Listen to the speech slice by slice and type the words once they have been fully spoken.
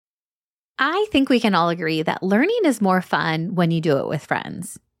I think we can all agree that learning is more fun when you do it with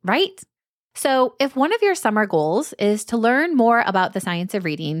friends, right? So if one of your summer goals is to learn more about the science of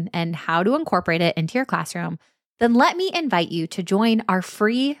reading and how to incorporate it into your classroom, then let me invite you to join our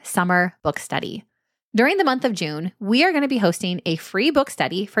free summer book study. During the month of June, we are going to be hosting a free book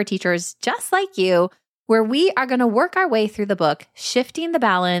study for teachers just like you, where we are going to work our way through the book, Shifting the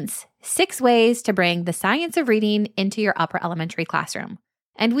Balance, 6 Ways to Bring the Science of Reading into Your Upper Elementary Classroom.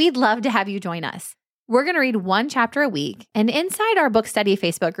 And we'd love to have you join us. We're going to read 1 chapter a week, and inside our book study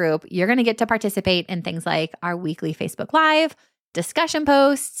Facebook group, you're going to get to participate in things like our weekly Facebook Live, discussion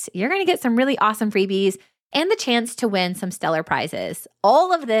posts. You're going to get some really awesome freebies and the chance to win some stellar prizes.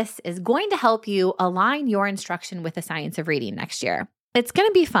 All of this is going to help you align your instruction with the science of reading next year. It's going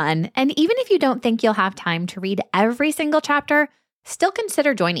to be fun, and even if you don't think you'll have time to read every single chapter, still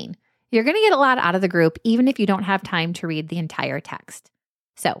consider joining. You're going to get a lot out of the group, even if you don't have time to read the entire text.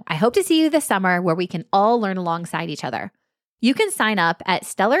 So I hope to see you this summer where we can all learn alongside each other. You can sign up at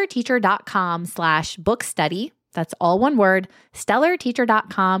stellarteacher.com/bookstudy. That's all one word,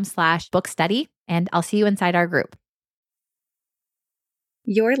 stellarteacher.com/bookstudy, and I'll see you inside our group.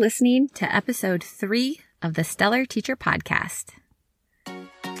 You're listening to episode 3 of the Stellar Teacher Podcast.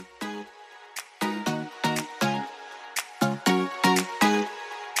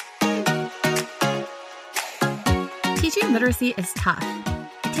 Teaching literacy is tough.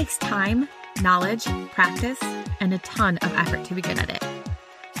 It takes time, knowledge, practice, and a ton of effort to be good at it.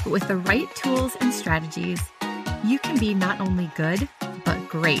 But with the right tools and strategies, you can be not only good, but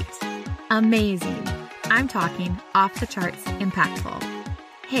great. Amazing. I'm talking off the charts impactful.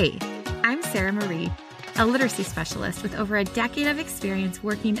 Hey, I'm Sarah Marie, a literacy specialist with over a decade of experience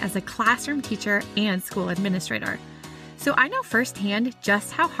working as a classroom teacher and school administrator. So I know firsthand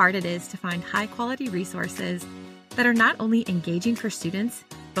just how hard it is to find high-quality resources that are not only engaging for students,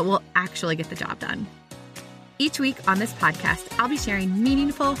 but will actually get the job done. Each week on this podcast, I'll be sharing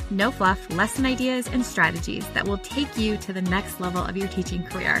meaningful, no-fluff lesson ideas and strategies that will take you to the next level of your teaching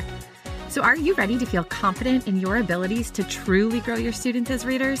career. So are you ready to feel confident in your abilities to truly grow your students as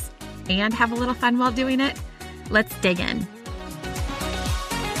readers and have a little fun while doing it? Let's dig in.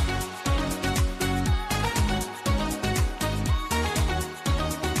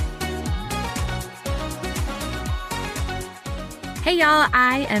 Hey y'all,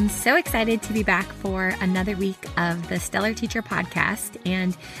 I am so excited to be back for another week of the Stellar Teacher Podcast.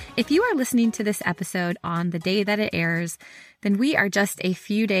 And if you are listening to this episode on the day that it airs, then we are just a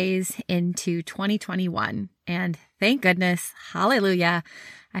few days into 2021. And thank goodness, hallelujah,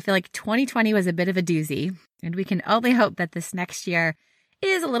 I feel like 2020 was a bit of a doozy, and we can only hope that this next year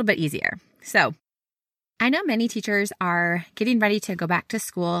is a little bit easier. So I know many teachers are getting ready to go back to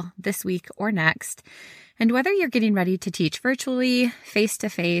school this week or next. And whether you're getting ready to teach virtually,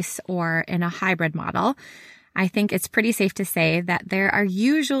 face-to-face, or in a hybrid model, I think it's pretty safe to say that there are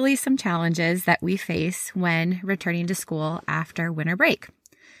usually some challenges that we face when returning to school after winter break.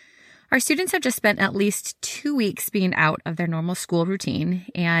 Our students have just spent at least 2 weeks being out of their normal school routine,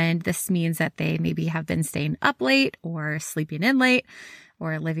 and this means that they maybe have been staying up late or sleeping in late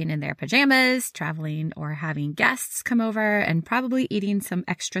or living in their pajamas, traveling or having guests come over, and probably eating some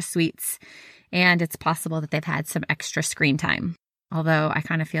extra sweets. And it's possible that they've had some extra screen time. Although I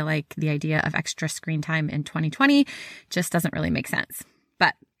kind of feel like the idea of extra screen time in 2020 just doesn't really make sense.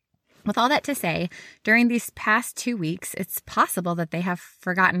 But with all that to say, during these past 2 weeks, it's possible that they have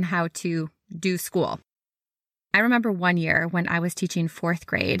forgotten how to do school. I remember one year when I was teaching 4th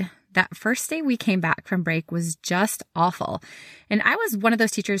grade, that first day we came back from break was just awful. And I was one of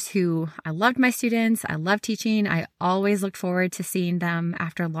those teachers who I loved my students. I loved teaching. I always looked forward to seeing them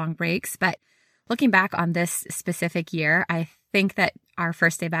after long breaks. But looking back on this specific year, I think that our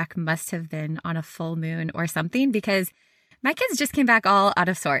first day back must have been on a full moon or something, because my kids just came back all out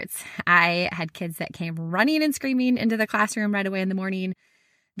of sorts. I had kids that came running and screaming into the classroom right away in the morning.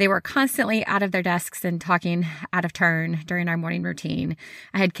 They were constantly out of their desks and talking out of turn during our morning routine.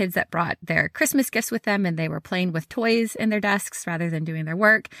 I had kids that brought their Christmas gifts with them, and they were playing with toys in their desks rather than doing their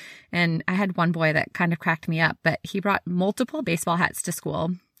work. And I had one boy that kind of cracked me up, but he brought multiple baseball hats to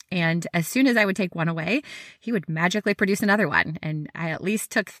school. And as soon as I would take one away, he would magically produce another one. And I at least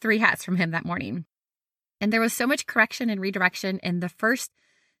took 3 hats from him that morning. And there was so much correction and redirection in the first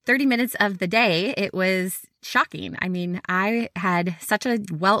 30 minutes of the day. It was shocking. I mean, I had such a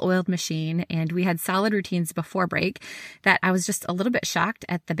well-oiled machine, and we had solid routines before break, that I was just a little bit shocked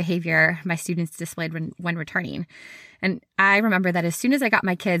at the behavior my students displayed when returning. And I remember that as soon as I got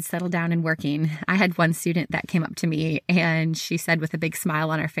my kids settled down and working, I had one student that came up to me, and she said with a big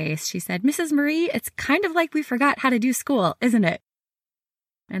smile on her face, she said, "Mrs. Marie, it's kind of like we forgot how to do school, isn't it?"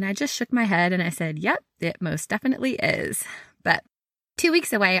 And I just shook my head and I said, yep, it most definitely is. But 2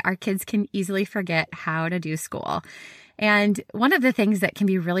 weeks away, our kids can easily forget how to do school. And one of the things that can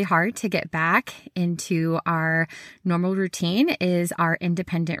be really hard to get back into our normal routine is our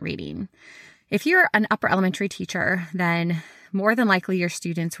independent reading. If you're an upper elementary teacher, then more than likely your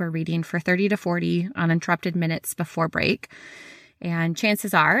students were reading for 30 to 40 uninterrupted minutes before break. And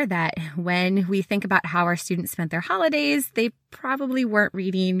chances are that when we think about how our students spent their holidays, they probably weren't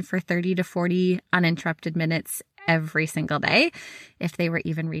reading for 30 to 40 uninterrupted minutes every single day, if they were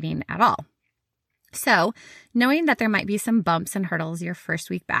even reading at all. So, knowing that there might be some bumps and hurdles your first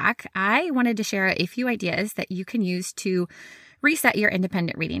week back, I wanted to share a few ideas that you can use to reset your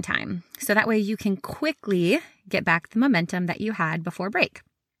independent reading time. So that way you can quickly get back the momentum that you had before break.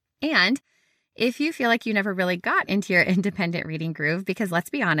 And if you feel like you never really got into your independent reading groove, because let's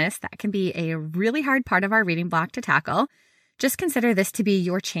be honest, that can be a really hard part of our reading block to tackle, just consider this to be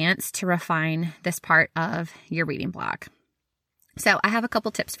your chance to refine this part of your reading block. So I have a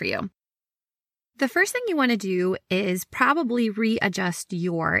couple tips for you. The first thing you want to do is probably readjust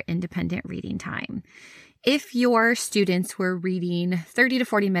your independent reading time. If your students were reading 30 to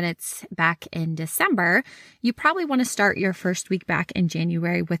 40 minutes back in December, you probably want to start your first week back in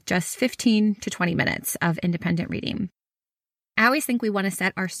January with just 15 to 20 minutes of independent reading. I always think we want to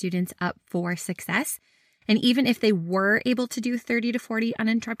set our students up for success. And even if they were able to do 30 to 40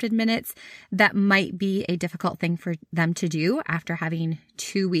 uninterrupted minutes, that might be a difficult thing for them to do after having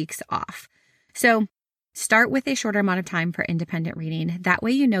 2 weeks off. So start with a shorter amount of time for independent reading. That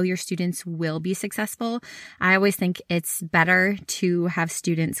way you know your students will be successful. I always think it's better to have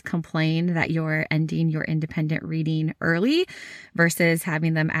students complain that you're ending your independent reading early versus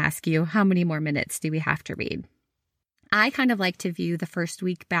having them ask you, how many more minutes do we have to read? I kind of like to view the first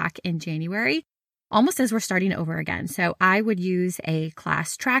week back in January almost as we're starting over again. So I would use a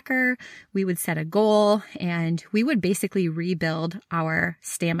class tracker, we would set a goal, and we would basically rebuild our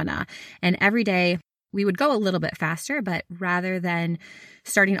stamina. And every day we would go a little bit faster, but rather than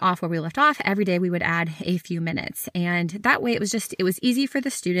starting off where we left off, every day we would add a few minutes. And that way it was easy for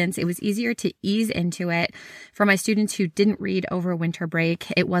the students. It was easier to ease into it. For my students who didn't read over winter break,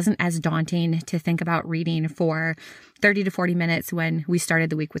 it wasn't as daunting to think about reading for 30 to 40 minutes when we started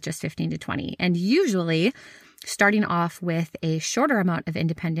the week with just 15 to 20. And usually starting off with a shorter amount of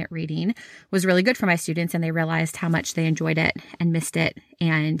independent reading was really good for my students, and they realized how much they enjoyed it and missed it.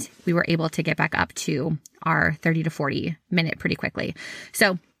 And we were able to get back up to our 30 to 40 minute pretty quickly.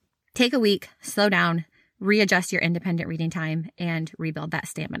 So take a week, slow down, readjust your independent reading time, and rebuild that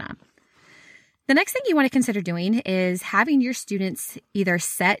stamina. The next thing you want to consider doing is having your students either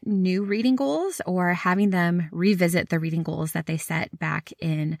set new reading goals or having them revisit the reading goals that they set back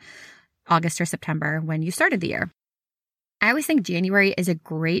in August or September when you started the year. I always think January is a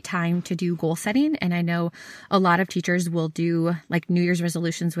great time to do goal setting. And I know a lot of teachers will do like New Year's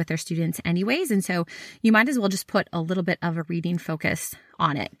resolutions with their students anyways. And so you might as well just put a little bit of a reading focus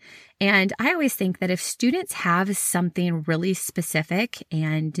on it. And I always think that if students have something really specific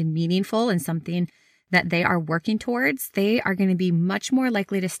and meaningful and something that they are working towards, they are going to be much more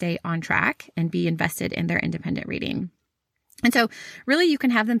likely to stay on track and be invested in their independent reading. And so really you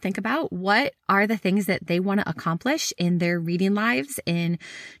can have them think about what are the things that they want to accomplish in their reading lives in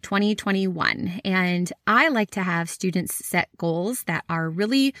 2021. And I like to have students set goals that are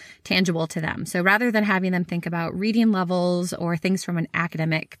really tangible to them. So rather than having them think about reading levels or things from an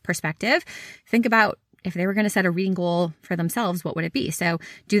academic perspective, think about if they were going to set a reading goal for themselves, what would it be? So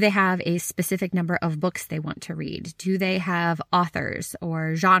do they have a specific number of books they want to read? Do they have authors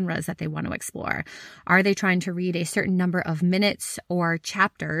or genres that they want to explore? Are they trying to read a certain number of minutes or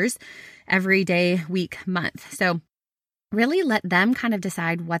chapters every day, week, month? So really let them kind of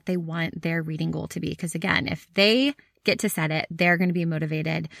decide what they want their reading goal to be. Because again, if they get to set it, they're going to be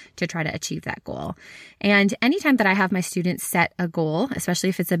motivated to try to achieve that goal. And anytime that I have my students set a goal, especially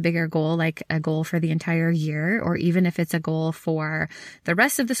if it's a bigger goal, like a goal for the entire year, or even if it's a goal for the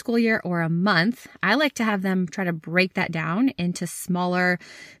rest of the school year or a month, I like to have them try to break that down into smaller,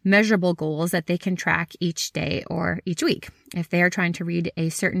 measurable goals that they can track each day or each week. If they are trying to read a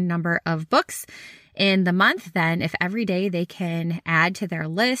certain number of books in the month, then if every day they can add to their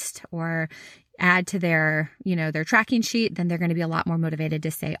list or add to their tracking sheet, then they're going to be a lot more motivated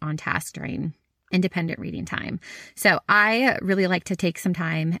to stay on task during independent reading time. So I really like to take some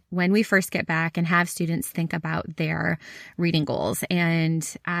time when we first get back and have students think about their reading goals. And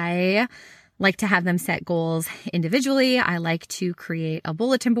I like to have them set goals individually. I like to create a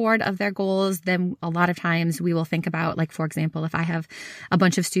bulletin board of their goals. Then a lot of times we will think about, like, for example, if I have a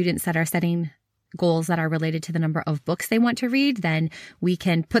bunch of students that are setting goals that are related to the number of books they want to read, then we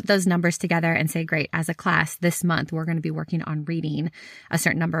can put those numbers together and say, great, as a class this month, we're going to be working on reading a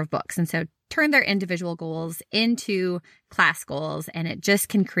certain number of books. And so turn their individual goals into class goals, and it just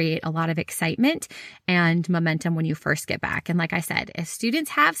can create a lot of excitement and momentum when you first get back. And like I said, if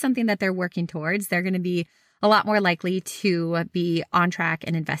students have something that they're working towards, they're going to be a lot more likely to be on track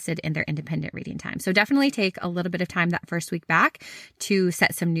and invested in their independent reading time. So definitely take a little bit of time that first week back to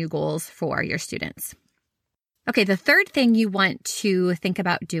set some new goals for your students. Okay, the third thing you want to think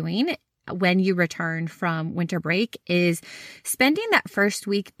about doing when you return from winter break is spending that first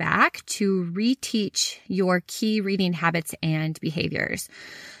week back to reteach your key reading habits and behaviors.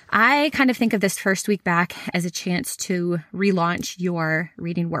 I kind of think of this first week back as a chance to relaunch your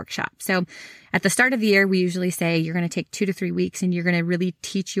reading workshop. So at the start of the year, we usually say you're going to take 2 to 3 weeks and you're going to really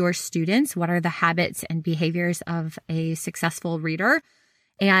teach your students what are the habits and behaviors of a successful reader.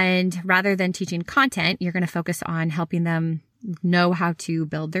 And rather than teaching content, you're going to focus on helping them know how to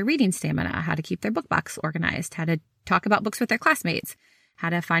build their reading stamina, how to keep their book box organized, how to talk about books with their classmates, how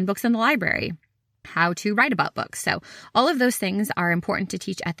to find books in the library, how to write about books. So all of those things are important to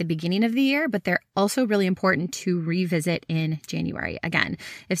teach at the beginning of the year, but they're also really important to revisit in January. Again,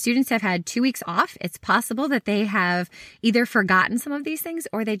 if students have had 2 weeks off, it's possible that they have either forgotten some of these things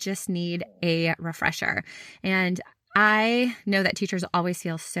or they just need a refresher. And I know that teachers always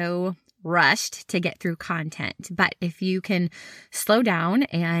feel so rushed to get through content, but if you can slow down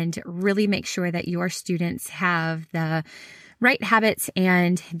and really make sure that your students have the right habits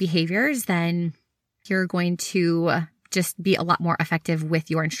and behaviors, then you're going to just be a lot more effective with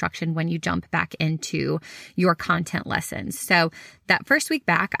your instruction when you jump back into your content lessons. So that first week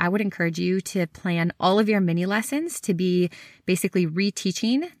back, I would encourage you to plan all of your mini lessons to be basically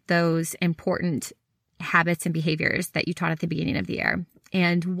reteaching those important habits and behaviors that you taught at the beginning of the year.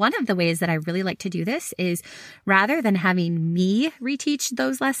 And one of the ways that I really like to do this is rather than having me reteach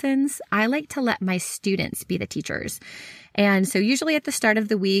those lessons, I like to let my students be the teachers. And so usually at the start of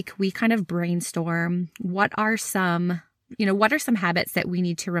the week, we kind of brainstorm what are some habits that we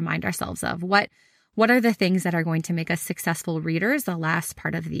need to remind ourselves of? What are the things that are going to make us successful readers the last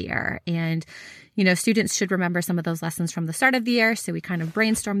part of the year? And, students should remember some of those lessons from the start of the year. So we kind of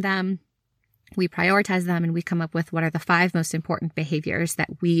brainstorm them. We prioritize them and we come up with what are the 5 most important behaviors that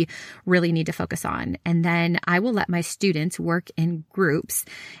we really need to focus on. And then I will let my students work in groups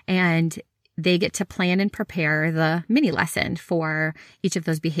and they get to plan and prepare the mini lesson for each of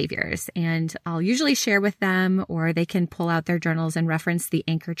those behaviors. And I'll usually share with them, or they can pull out their journals and reference the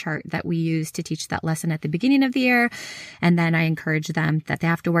anchor chart that we use to teach that lesson at the beginning of the year. And then I encourage them that they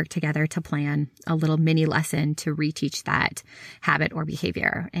have to work together to plan a little mini lesson to reteach that habit or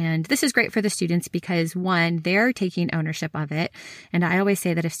behavior. And this is great for the students because, one, they're taking ownership of it. And I always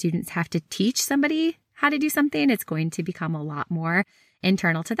say that if students have to teach somebody how to do something, it's going to become a lot more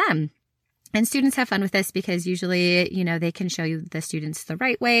internal to them. And students have fun with this because usually, they can show you the students the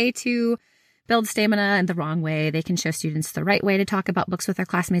right way to build stamina and the wrong way. They can show students the right way to talk about books with their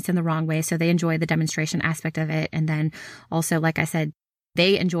classmates in the wrong way. So they enjoy the demonstration aspect of it. And then also, like I said,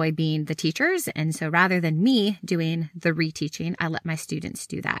 they enjoy being the teachers. And so rather than me doing the reteaching, I let my students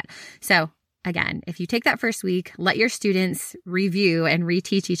do that. So again, if you take that first week, let your students review and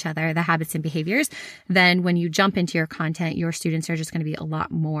reteach each other the habits and behaviors, then when you jump into your content, your students are just going to be a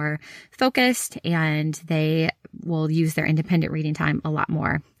lot more focused and they will use their independent reading time a lot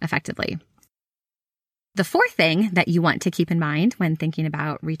more effectively. The fourth thing that you want to keep in mind when thinking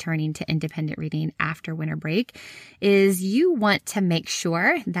about returning to independent reading after winter break is you want to make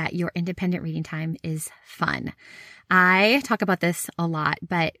sure that your independent reading time is fun. I talk about this a lot,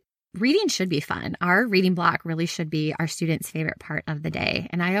 but reading should be fun. Our reading block really should be our students' favorite part of the day.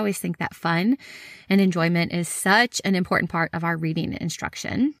 And I always think that fun and enjoyment is such an important part of our reading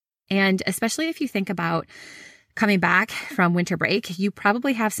instruction. And especially if you think about coming back from winter break, you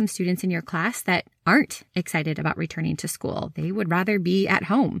probably have some students in your class that aren't excited about returning to school. They would rather be at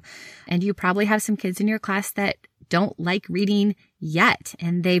home. And you probably have some kids in your class that don't like reading yet,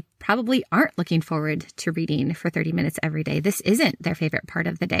 and they probably aren't looking forward to reading for 30 minutes every day. This isn't their favorite part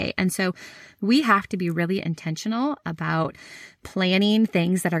of the day. And so we have to be really intentional about planning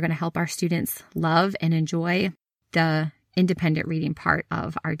things that are going to help our students love and enjoy the independent reading part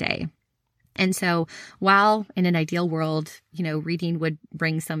of our day. And so while in an ideal world, reading would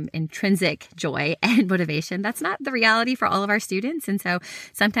bring some intrinsic joy and motivation, that's not the reality for all of our students. And so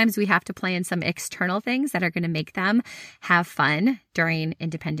sometimes we have to plan some external things that are going to make them have fun during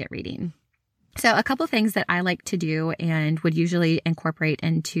independent reading. So a couple of things that I like to do and would usually incorporate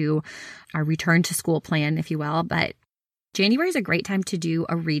into our return to school plan, if you will, but January is a great time to do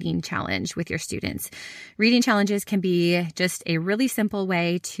a reading challenge with your students. Reading challenges can be just a really simple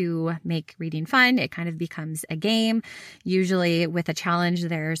way to make reading fun. It kind of becomes a game. Usually with a challenge,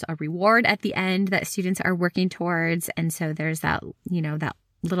 there's a reward at the end that students are working towards. And so there's that, that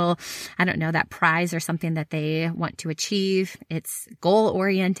little, that prize or something that they want to achieve. It's goal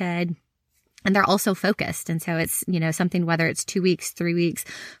oriented. And they're also focused. And so it's, something, whether it's 2 weeks, 3 weeks,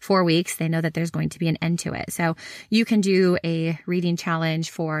 4 weeks, they know that there's going to be an end to it. So you can do a reading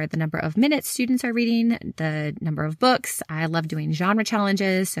challenge for the number of minutes students are reading, the number of books. I love doing genre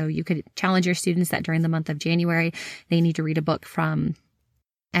challenges. So you could challenge your students that during the month of January, they need to read a book from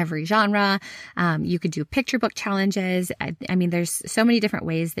every genre. You could do picture book challenges. I mean, there's so many different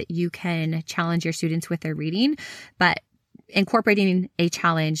ways that you can challenge your students with their reading, but incorporating a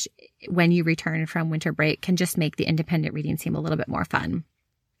challenge when you return from winter break can just make the independent reading seem a little bit more fun.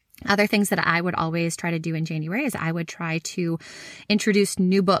 Other things that I would always try to do in January is I would try to introduce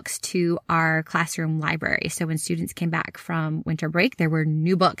new books to our classroom library. So when students came back from winter break, there were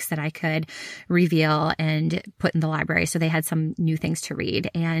new books that I could reveal and put in the library. So they had some new things to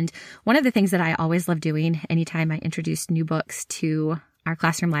read. And one of the things that I always love doing anytime I introduce new books to our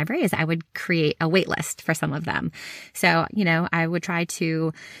classroom library is I would create a wait list for some of them. So, I would try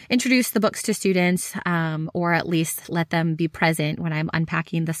to introduce the books to students, or at least let them be present when I'm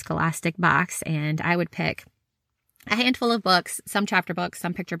unpacking the Scholastic box. And I would pick a handful of books, some chapter books,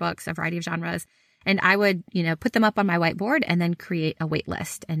 some picture books, a variety of genres. And I would, put them up on my whiteboard and then create a wait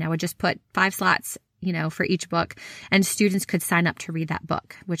list. And I would just put 5 slots for each book, and students could sign up to read that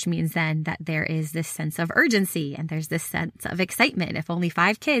book, which means then that there is this sense of urgency and there's this sense of excitement. If only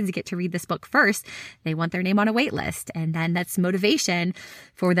 5 kids get to read this book first, they want their name on a wait list. And then that's motivation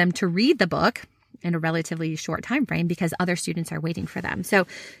for them to read the book in a relatively short time frame because other students are waiting for them. So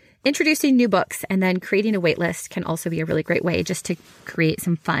introducing new books and then creating a wait list can also be a really great way just to create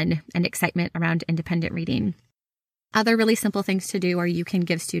some fun and excitement around independent reading. Other really simple things to do are you can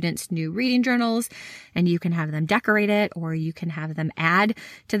give students new reading journals and you can have them decorate it, or you can have them add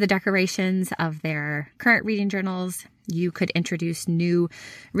to the decorations of their current reading journals. You could introduce new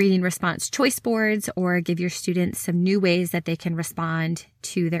reading response choice boards or give your students some new ways that they can respond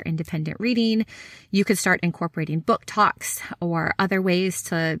to their independent reading. You could start incorporating book talks or other ways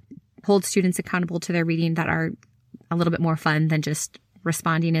to hold students accountable to their reading that are a little bit more fun than just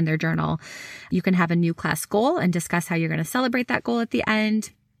responding in their journal. You can have a new class goal and discuss how you're going to celebrate that goal at the end.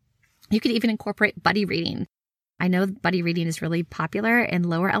 You could even incorporate buddy reading. I know buddy reading is really popular in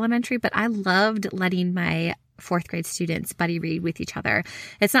lower elementary, but I loved letting my 4th grade students buddy read with each other.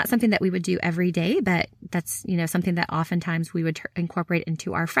 It's not something that we would do every day, but that's, something that oftentimes we would incorporate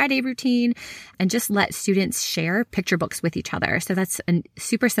into our Friday routine and just let students share picture books with each other. So that's a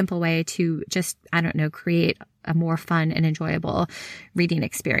super simple way to just, create a more fun and enjoyable reading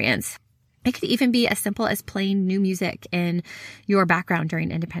experience. It could even be as simple as playing new music in your background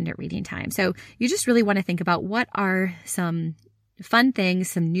during independent reading time. So you just really want to think about what are some fun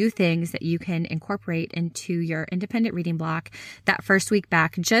things, some new things that you can incorporate into your independent reading block that first week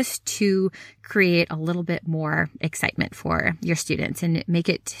back, just to create a little bit more excitement for your students and make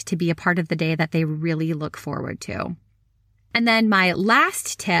it to be a part of the day that they really look forward to. And then my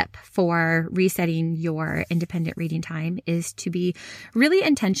last tip for resetting your independent reading time is to be really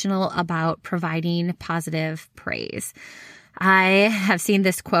intentional about providing positive praise. I have seen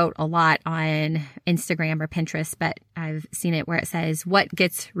this quote a lot on Instagram or Pinterest, but I've seen it where it says, what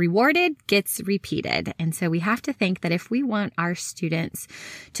gets rewarded gets repeated. And so we have to think that if we want our students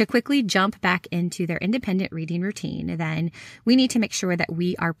to quickly jump back into their independent reading routine, then we need to make sure that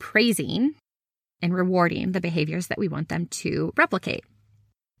we are praising and rewarding the behaviors that we want them to replicate.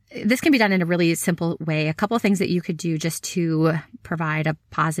 This can be done in a really simple way. A couple of things that you could do just to provide a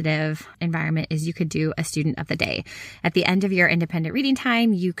positive environment is you could do a student of the day. At the end of your independent reading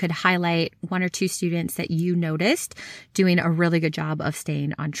time, you could highlight 1 or 2 students that you noticed doing a really good job of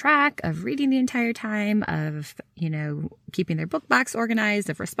staying on track, of reading the entire time, of, keeping their book box organized,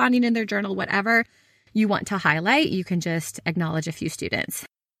 of responding in their journal, whatever you want to highlight. You can just acknowledge a few students.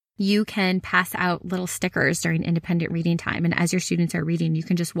 You can pass out little stickers during independent reading time. And as your students are reading, you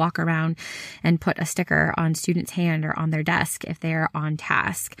can just walk around and put a sticker on student's hand or on their desk if they're on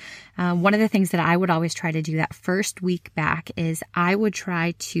task. One of the things that I would always try to do that first week back is I would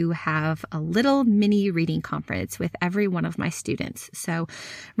try to have a little mini reading conference with every one of my students. So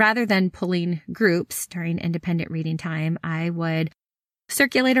rather than pulling groups during independent reading time, I would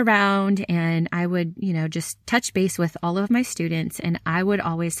circulate around and I would, just touch base with all of my students, and I would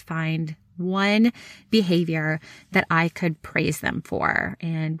always find one behavior that I could praise them for.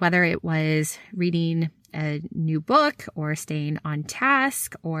 And whether it was reading a new book or staying on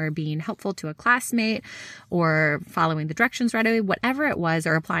task or being helpful to a classmate or following the directions right away, whatever it was,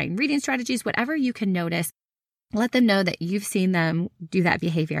 or applying reading strategies, whatever you can notice. Let them know that you've seen them do that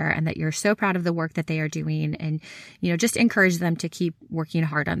behavior and that you're so proud of the work that they are doing, and, just encourage them to keep working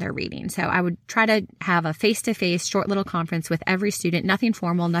hard on their reading. So I would try to have a face-to-face short little conference with every student, nothing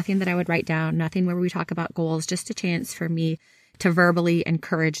formal, nothing that I would write down, nothing where we talk about goals, just a chance for me to verbally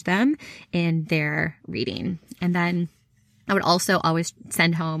encourage them in their reading. And then I would also always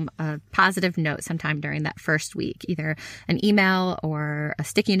send home a positive note sometime during that first week, either an email or a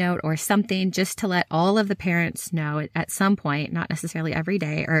sticky note or something, just to let all of the parents know at some point, not necessarily every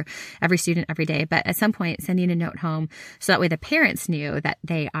day or every student every day, but at some point sending a note home so that way the parents knew that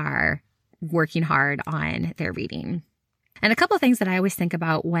they are working hard on their reading. And a couple of things that I always think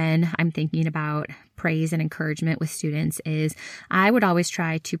about when I'm thinking about praise and encouragement with students is I would always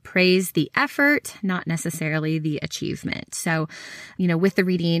try to praise the effort, not necessarily the achievement. So, with the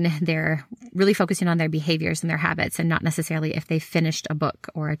reading, they're really focusing on their behaviors and their habits and not necessarily if they finished a book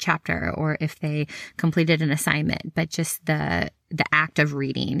or a chapter or if they completed an assignment, but just the act of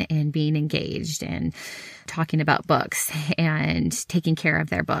reading and being engaged and talking about books and taking care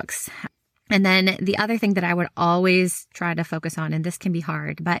of their books. And then the other thing that I would always try to focus on, and this can be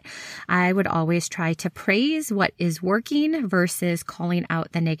hard, but I would always try to praise what is working versus calling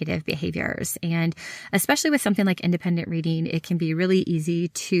out the negative behaviors. And especially with something like independent reading, it can be really easy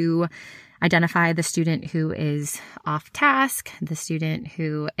to identify the student who is off task, the student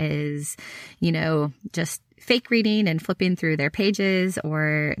who is, just fake reading and flipping through their pages,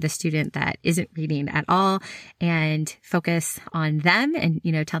 or the student that isn't reading at all, and focus on them and,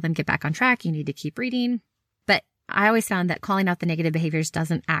 tell them get back on track. You need to keep reading. But I always found that calling out the negative behaviors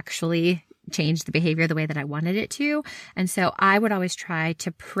doesn't actually change the behavior the way that I wanted it to. And so I would always try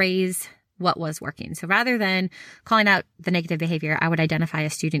to praise what was working. So rather than calling out the negative behavior, I would identify a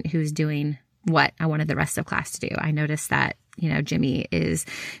student who's doing what I wanted the rest of class to do. I noticed that, Jimmy is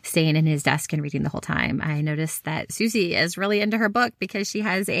staying in his desk and reading the whole time. I noticed that Susie is really into her book because she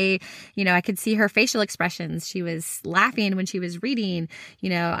has I could see her facial expressions. She was laughing when she was reading.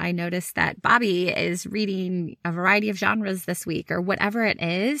 I noticed that Bobby is reading a variety of genres this week, or whatever it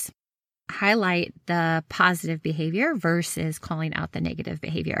is. Highlight the positive behavior versus calling out the negative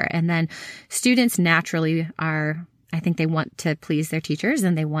behavior. And then students naturally I think they want to please their teachers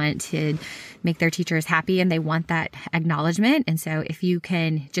and they want to make their teachers happy and they want that acknowledgement. And so if you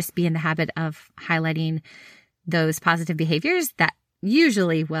can just be in the habit of highlighting those positive behaviors, that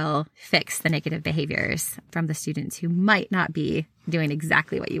usually will fix the negative behaviors from the students who might not be doing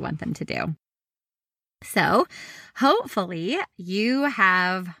exactly what you want them to do. So hopefully you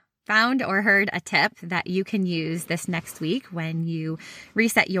have found or heard a tip that you can use this next week when you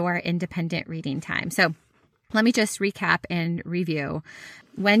reset your independent reading time. So let me just recap and review.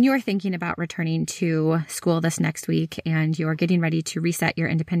 When you're thinking about returning to school this next week and you're getting ready to reset your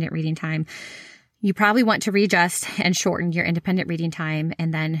independent reading time, you probably want to readjust and shorten your independent reading time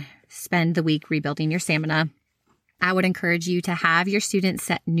and then spend the week rebuilding your stamina. I would encourage you to have your students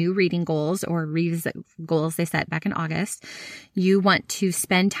set new reading goals or revisit goals they set back in August. You want to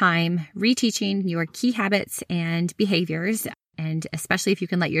spend time reteaching your key habits and behaviors. And especially if you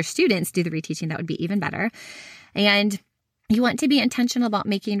can let your students do the reteaching, that would be even better. And you want to be intentional about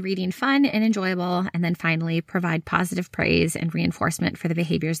making reading fun and enjoyable. And then finally, provide positive praise and reinforcement for the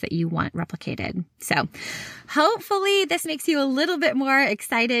behaviors that you want replicated. So hopefully this makes you a little bit more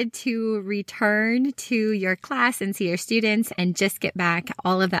excited to return to your class and see your students and just get back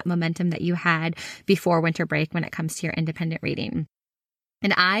all of that momentum that you had before winter break when it comes to your independent reading.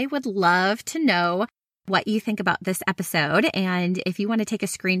 And I would love to know what you think about this episode. And if you want to take a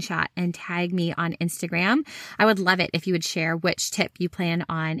screenshot and tag me on Instagram, I would love it if you would share which tip you plan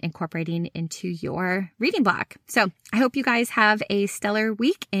on incorporating into your reading block. So I hope you guys have a stellar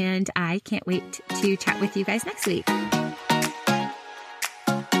week, and I can't wait to chat with you guys next week.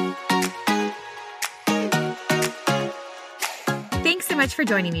 Thanks so much for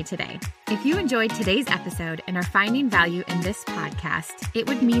joining me today. If you enjoyed today's episode and are finding value in this podcast, it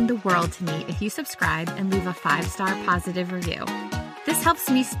would mean the world to me if you subscribe and leave a 5-star positive review. This helps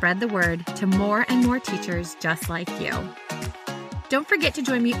me spread the word to more and more teachers just like you. Don't forget to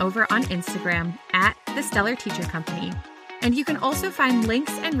join me over on Instagram at The Stellar Teacher Company. And you can also find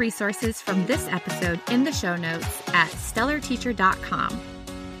links and resources from this episode in the show notes at stellarteacher.com.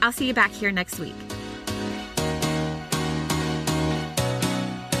 I'll see you back here next week.